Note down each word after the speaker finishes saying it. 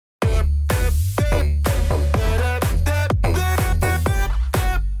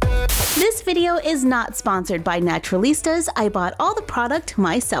video is not sponsored by Naturalistas. I bought all the product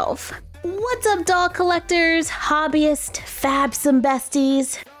myself. What's up, doll collectors, hobbyists, fabsome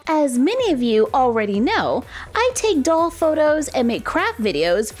besties? As many of you already know, I take doll photos and make craft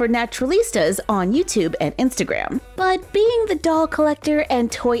videos for Naturalistas on YouTube and Instagram. But being the doll collector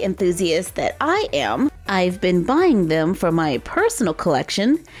and toy enthusiast that I am, I've been buying them for my personal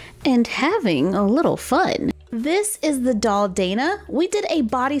collection and having a little fun. This is the doll Dana. We did a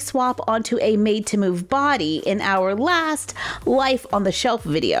body swap onto a made-to-move body in our last Life on the Shelf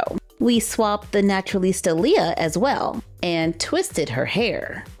video. We swapped the Naturalista Leah as well and twisted her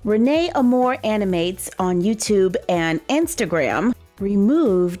hair. Renee Amore Animates on YouTube and Instagram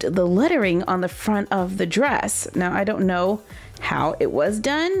removed the lettering on the front of the dress. Now, I don't know how it was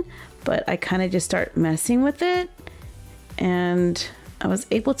done, but I kind of just start messing with it and I was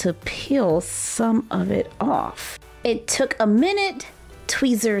able to peel some of it off. It took a minute,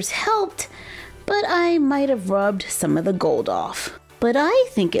 tweezers helped, but I might have rubbed some of the gold off. But I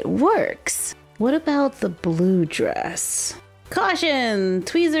think it works. What about the blue dress? Caution!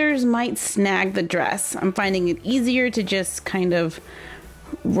 Tweezers might snag the dress. I'm finding it easier to just kind of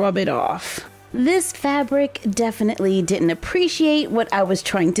rub it off. This fabric definitely didn't appreciate what I was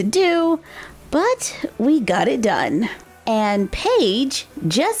trying to do, but we got it done. And Paige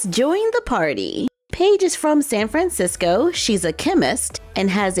just joined the party. Paige is from San Francisco. She's a chemist and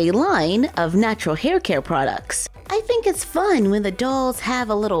has a line of natural hair care products. I think it's fun when the dolls have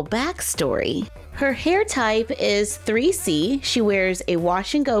a little backstory. Her hair type is 3C. She wears a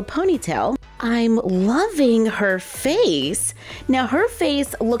wash and go ponytail. I'm loving her face. Now her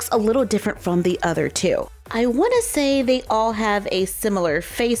face looks a little different from the other two. I want to say they all have a similar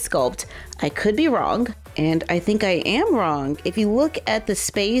face sculpt. I could be wrong, and I think I am wrong. If you look at the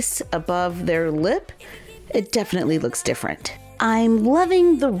space above their lip, it definitely looks different. I'm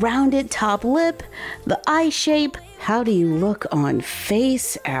loving the rounded top lip, the eye shape. How do you look on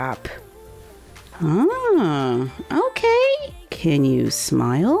Face app? Ah, okay. Can you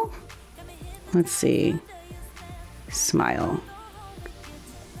smile? Let's see. Smile.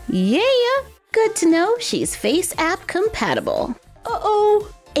 Yeah, good to know she's Face app compatible.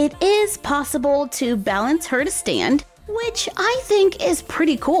 Uh-oh. It is possible to balance her to stand, which I think is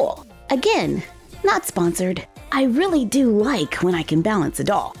pretty cool. Again, not sponsored. I really do like when I can balance a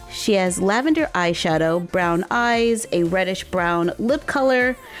doll. She has lavender eyeshadow, brown eyes, a reddish brown lip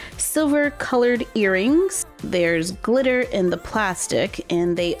color, silver colored earrings. There's glitter in the plastic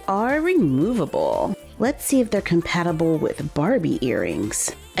and they are removable. Let's see if they're compatible with Barbie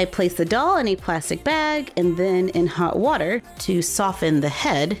earrings. I place the doll in a plastic bag and then in hot water to soften the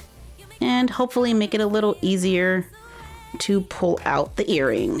head and hopefully make it a little easier to pull out the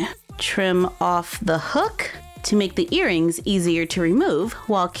earring. Trim off the hook to make the earrings easier to remove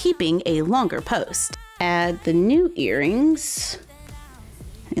while keeping a longer post. Add the new earrings.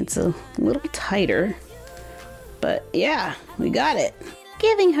 It's a little tighter, but yeah, we got it.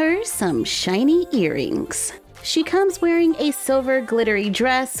 Giving her some shiny earrings. She comes wearing a silver glittery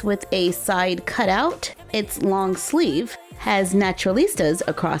dress with a side cutout. It's long sleeve, has Naturalistas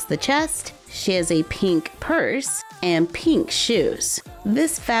across the chest. She has a pink purse and pink shoes.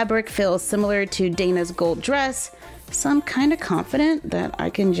 This fabric feels similar to Dana's gold dress, so I'm kind of confident that I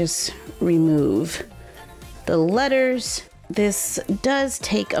can just remove the letters. This does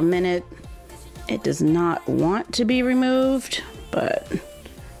take a minute. It does not want to be removed, but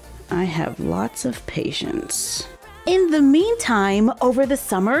I have lots of patience. In the meantime, over the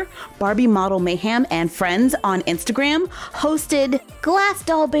summer, Barbie Model Mayhem and friends on Instagram hosted Glass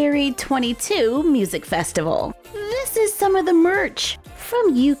Dollberry 22 Music Festival. This is some of the merch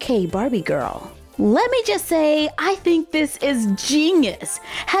from UK Barbie Girl. Let me just say, I think this is genius.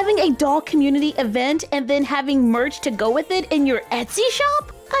 Having a doll community event and then having merch to go with it in your Etsy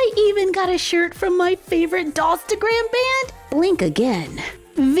shop? I even got a shirt from my favorite Dollstagram band, Blink Again.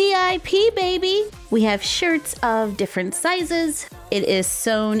 VIP, baby! We have shirts of different sizes. It is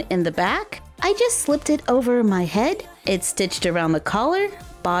sewn in the back. I just slipped it over my head. It's stitched around the collar,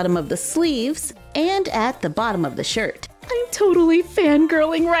 bottom of the sleeves, and at the bottom of the shirt. I'm totally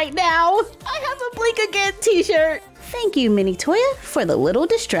fangirling right now. I have a Blink Again t-shirt. Thank you, Mini Toya, for the little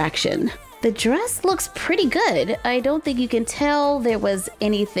distraction. The dress looks pretty good. I don't think you can tell there was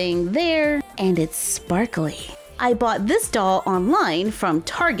anything there, and it's sparkly. I bought this doll online from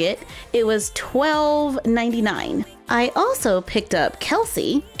Target. It was $12.99. I also picked up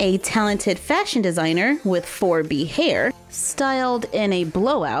Kelsey, a talented fashion designer with 4B hair, styled in a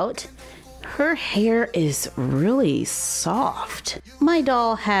blowout. Her hair is really soft. My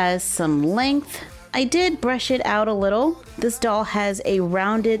doll has some length I did brush it out a little. This doll has a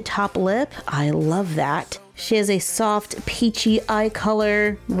rounded top lip. I love that. She has a soft peachy eye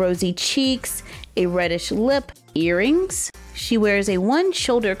color, rosy cheeks, a reddish lip, earrings. She wears a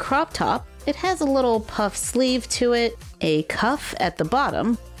one-shoulder crop top. It has a little puff sleeve to it, a cuff at the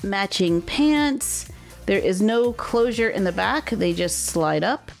bottom, matching pants. There is no closure in the back, they just slide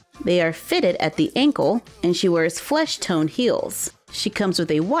up. They are fitted at the ankle, and she wears flesh-tone heels. She comes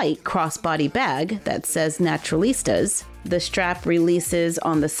with a white crossbody bag that says Naturalistas. The strap releases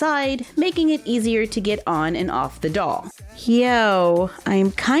on the side, making it easier to get on and off the doll. Yo,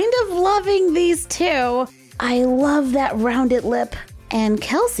 I'm kind of loving these too. I love that rounded lip and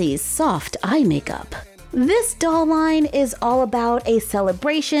Kelsey's soft eye makeup. This doll line is all about a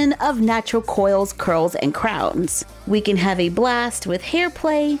celebration of natural coils, curls, and crowns. We can have a blast with hair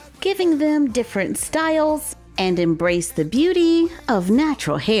play, giving them different styles, and embrace the beauty of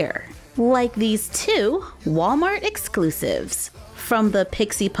natural hair. Like these two Walmart exclusives. From the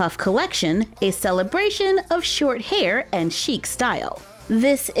Pixie Puff collection, a celebration of short hair and chic style.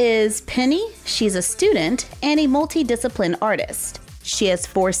 This is Penny. She's a student and a multidiscipline artist. She has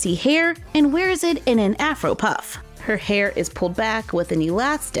 4C hair and wears it in an afro puff. Her hair is pulled back with an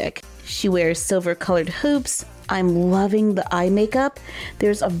elastic. She wears silver-colored hoops. I'm loving the eye makeup.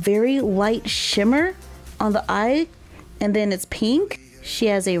 There's a very light shimmer on the eye, and then it's pink. She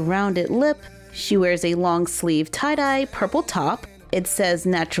has a rounded lip. She wears a long sleeve tie-dye purple top. It says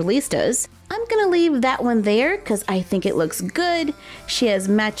Naturalistas. I'm gonna leave that one there because I think it looks good. She has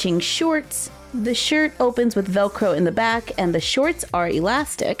matching shorts. The shirt opens with Velcro in the back and the shorts are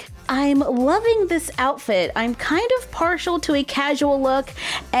elastic. I'm loving this outfit. I'm kind of partial to a casual look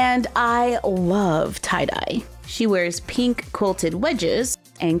and I love tie-dye. She wears pink quilted wedges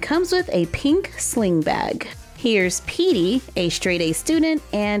and comes with a pink sling bag. Here's Petey, a straight-A student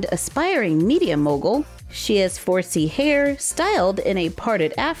and aspiring media mogul. She has 4C hair styled in a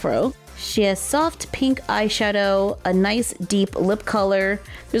parted afro. She has soft pink eyeshadow, a nice deep lip color.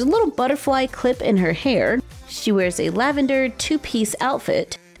 There's a little butterfly clip in her hair. She wears a lavender two-piece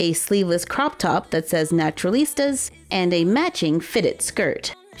outfit, a sleeveless crop top that says Naturalistas, and a matching fitted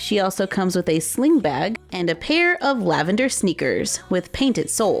skirt. She also comes with a sling bag and a pair of lavender sneakers with painted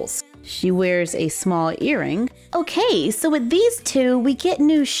soles. She wears a small earring. Okay, so with these two, we get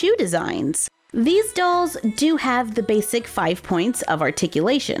new shoe designs. These dolls do have the basic 5 points of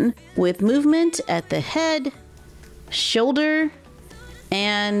articulation, with movement at the head, shoulder,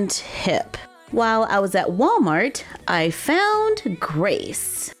 and hip. While I was at Walmart, I found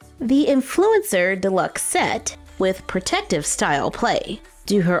Grace, the Influencer Deluxe set with protective style play.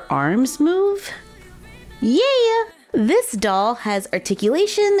 Do her arms move? Yeah! This doll has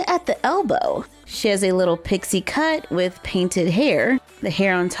articulation at the elbow. She has a little pixie cut with painted hair. The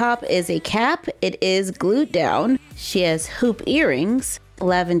hair on top is a cap. It is glued down. She has hoop earrings,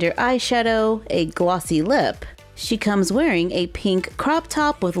 lavender eyeshadow, a glossy lip. She comes wearing a pink crop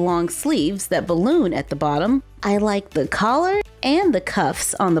top with long sleeves that balloon at the bottom. I like the collar and the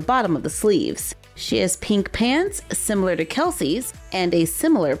cuffs on the bottom of the sleeves. She has pink pants, similar to Kelsey's, and a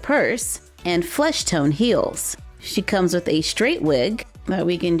similar purse, and flesh tone heels. She comes with a straight wig that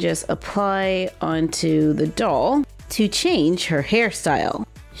we can just apply onto the doll to change her hairstyle.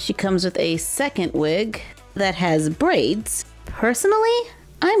 She comes with a second wig that has braids. Personally,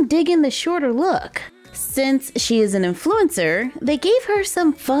 I'm digging the shorter look. Since she is an influencer, they gave her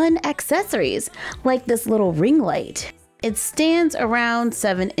some fun accessories, like this little ring light. It stands around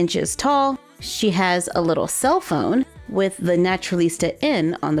 7 inches tall. She has a little cell phone with the Naturalista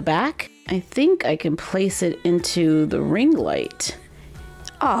N on the back. I think I can place it into the ring light.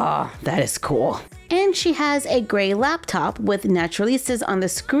 Ah, that is cool. And she has a gray laptop with Naturalistas on the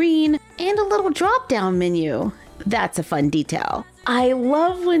screen and a little drop-down menu. That's a fun detail. I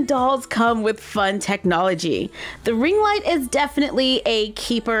love when dolls come with fun technology. The ring light is definitely a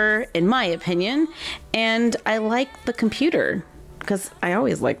keeper in my opinion, and I like the computer because I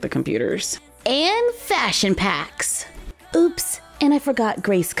always like the computers. And fashion packs. Oops, and I forgot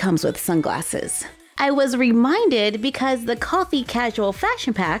Grace comes with sunglasses. I was reminded because the coffee casual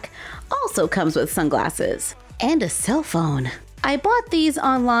fashion pack also comes with sunglasses and a cell phone. I bought these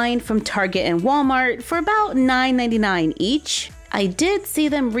online from Target and Walmart for about $9.99 each. I did see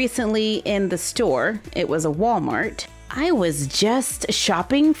them recently in the store. It was a Walmart. I was just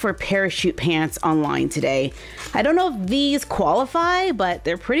shopping for parachute pants online today. I don't know if these qualify, but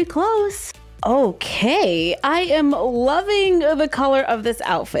they're pretty close. Okay, I am loving the color of this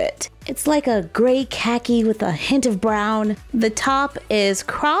outfit. It's like a gray khaki with a hint of brown. The top is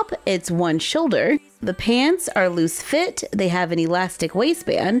crop, it's one shoulder. The pants are loose fit. They have an elastic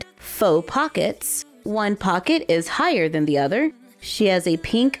waistband, faux pockets. One pocket is higher than the other. She has a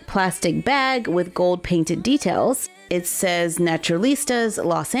pink plastic bag with gold painted details. It says Naturalistas,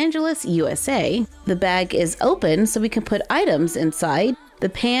 Los Angeles, USA. The bag is open so we can put items inside. The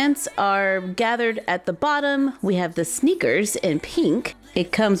pants are gathered at the bottom. We have the sneakers in pink.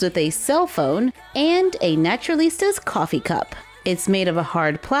 It comes with a cell phone and a Naturalistas coffee cup. It's made of a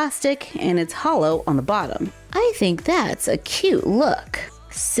hard plastic and it's hollow on the bottom. I think that's a cute look.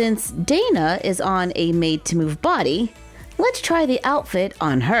 Since Dana is on a made-to-move body, let's try the outfit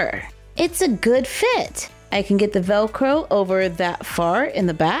on her. It's a good fit. I can get the Velcro over that far in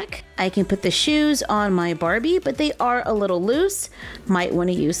the back. I can put the shoes on my Barbie, but they are a little loose. Might want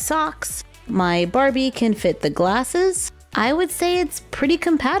to use socks. My Barbie can fit the glasses. I would say it's pretty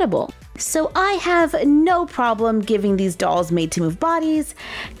compatible. So I have no problem giving these dolls made-to-move bodies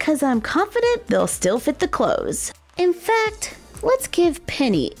because I'm confident they'll still fit the clothes. In fact, let's give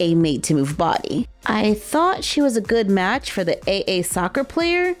Penny a made-to-move body. I thought she was a good match for the AA soccer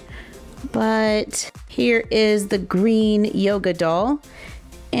player, but here is the green yoga doll,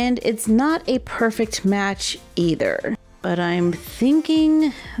 and it's not a perfect match either. But I'm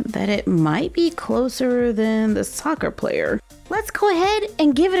thinking that it might be closer than the soccer player. Let's go ahead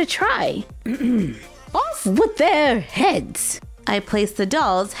and give it a try. Off with their heads! I place the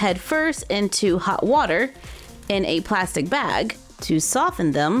dolls head first into hot water in a plastic bag to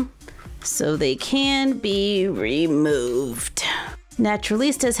soften them so they can be removed.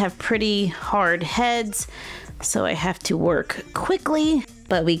 Naturalistas have pretty hard heads, so I have to work quickly,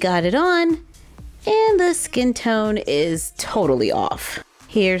 but we got it on, and the skin tone is totally off.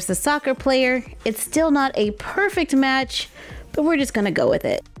 Here's the soccer player. It's still not a perfect match, but we're just gonna go with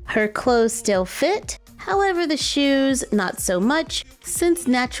it. Her clothes still fit, however the shoes not so much since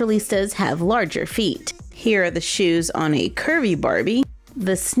Naturalistas have larger feet. Here are the shoes on a curvy Barbie.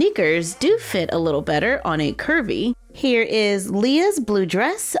 The sneakers do fit a little better on a curvy. Here is Leah's blue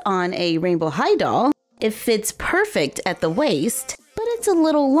dress on a Rainbow High doll. It fits perfect at the waist, but it's a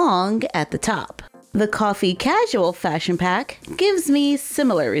little long at the top. The coffee casual fashion pack gives me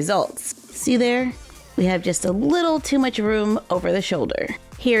similar results. See there? We have just a little too much room over the shoulder.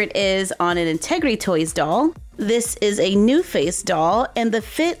 Here it is on an Integrity Toys doll. This is a new face doll and the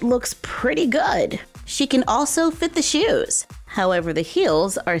fit looks pretty good. She can also fit the shoes. However, the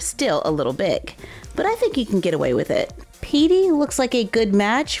heels are still a little big, but I think you can get away with it. Petey looks like a good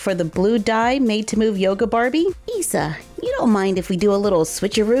match for the blue dye made-to-move yoga Barbie. Isa, you don't mind if we do a little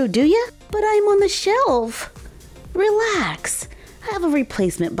switcheroo, do ya? But I'm on the shelf. Relax. I have a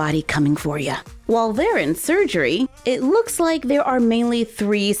replacement body coming for you. While they're in surgery, it looks like there are mainly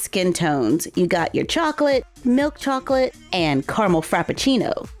 3 skin tones. You got your chocolate, milk chocolate, and caramel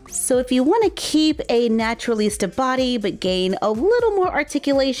frappuccino. So if you want to keep a Naturalista body but gain a little more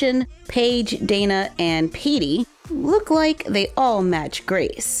articulation, Paige, Dana, and Petey look like they all match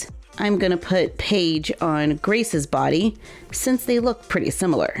Grace. I'm gonna put Paige on Grace's body since they look pretty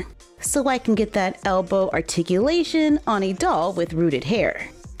similar, so I can get that elbow articulation on a doll with rooted hair.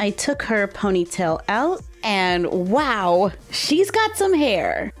 I took her ponytail out and wow, she's got some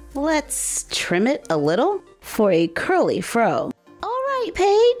hair. Let's trim it a little for a curly fro. All right,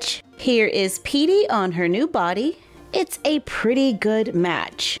 Paige. Here is Petey on her new body. It's a pretty good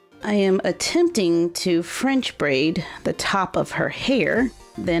match. I am attempting to French braid the top of her hair.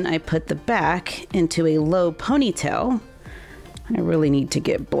 Then I put the back into a low ponytail. I really need to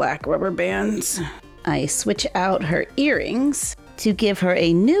get black rubber bands. I switch out her earrings to give her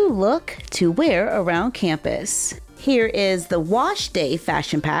a new look to wear around campus. Here is the wash day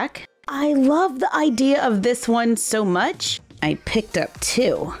fashion pack. I love the idea of this one so much. I picked up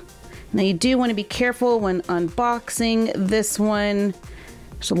 2. Now you do want to be careful when unboxing this one.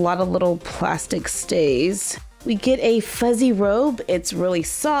 There's a lot of little plastic stays. We get a fuzzy robe. It's really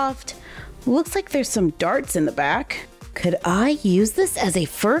soft. Looks like there's some darts in the back. Could I use this as a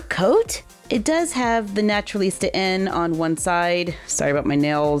fur coat? It does have the Naturalista N on one side. Sorry about my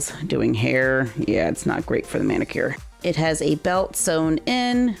nails, doing hair. Yeah, it's not great for the manicure. It has a belt sewn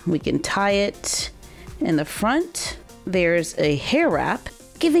in. We can tie it in the front. There's a hair wrap,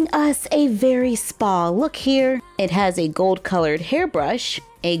 giving us a very spa look here. It has a gold-colored hairbrush,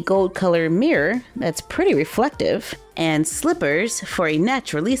 a gold-colored mirror that's pretty reflective, and slippers for a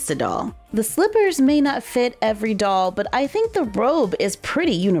Naturalista doll. The slippers may not fit every doll, but I think the robe is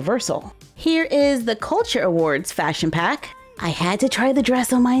pretty universal. Here is the Culture Awards fashion pack. I had to try the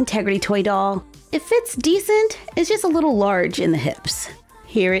dress on my Integrity Toy doll. It fits decent, it's just a little large in the hips.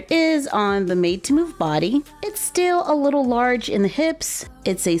 Here it is on the Made to Move body. It's still a little large in the hips.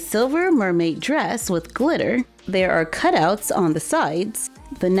 It's a silver mermaid dress with glitter. There are cutouts on the sides.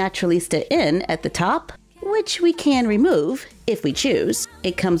 The Naturalista in at the top, which we can remove if we choose.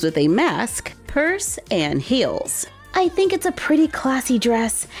 It comes with a mask, purse, and heels. I think it's a pretty classy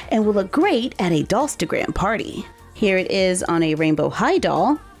dress and will look great at a Dollstagram party. Here it is on a rainbow high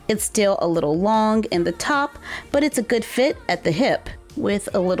doll. It's still a little long in the top, but it's a good fit at the hip.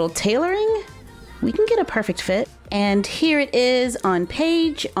 With a little tailoring, we can get a perfect fit. And here it is on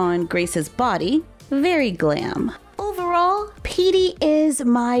Paige on Grace's body. Very glam. Overall, Petey is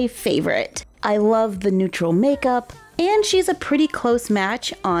my favorite. I love the neutral makeup, and she's a pretty close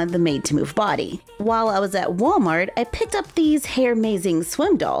match on the Made to Move body. While I was at Walmart, I picked up these Hair-Mazing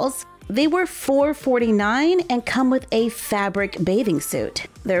swim dolls. They were $4.49 and come with a fabric bathing suit.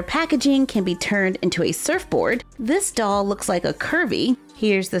 Their packaging can be turned into a surfboard. This doll looks like a curvy.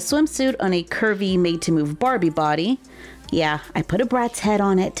 Here's the swimsuit on a curvy Made to Move Barbie body. Yeah, I put a brat's head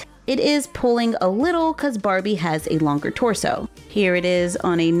on it. It is pulling a little because Barbie has a longer torso. Here it is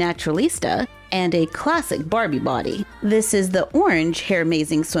on a Naturalista and a classic Barbie body. This is the orange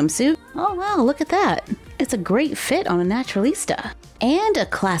Hair-Mazing swimsuit. Oh wow, look at that. It's a great fit on a Naturalista. And a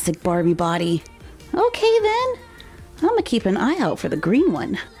classic Barbie body. Okay then, I'm gonna keep an eye out for the green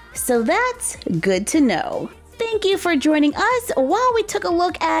one. So that's good to know. Thank you for joining us while we took a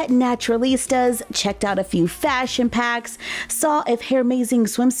look at Naturalistas, checked out a few fashion packs, saw if Hair-Mazing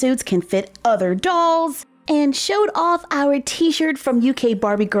swimsuits can fit other dolls, and showed off our t-shirt from UK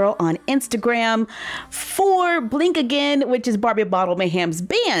Barbie Girl on Instagram for Blink Again, which is Barbie Bottle Mayhem's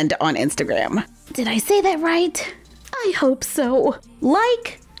band on Instagram. Did I say that right? I hope so.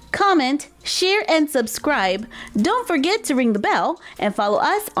 Like, comment, share, and subscribe. Don't forget to ring the bell and follow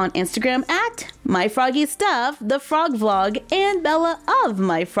us on Instagram at MyFroggyStuff, the Frog Vlog, and Bella of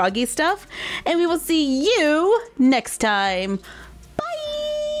My Froggy Stuff. And we will see you next time.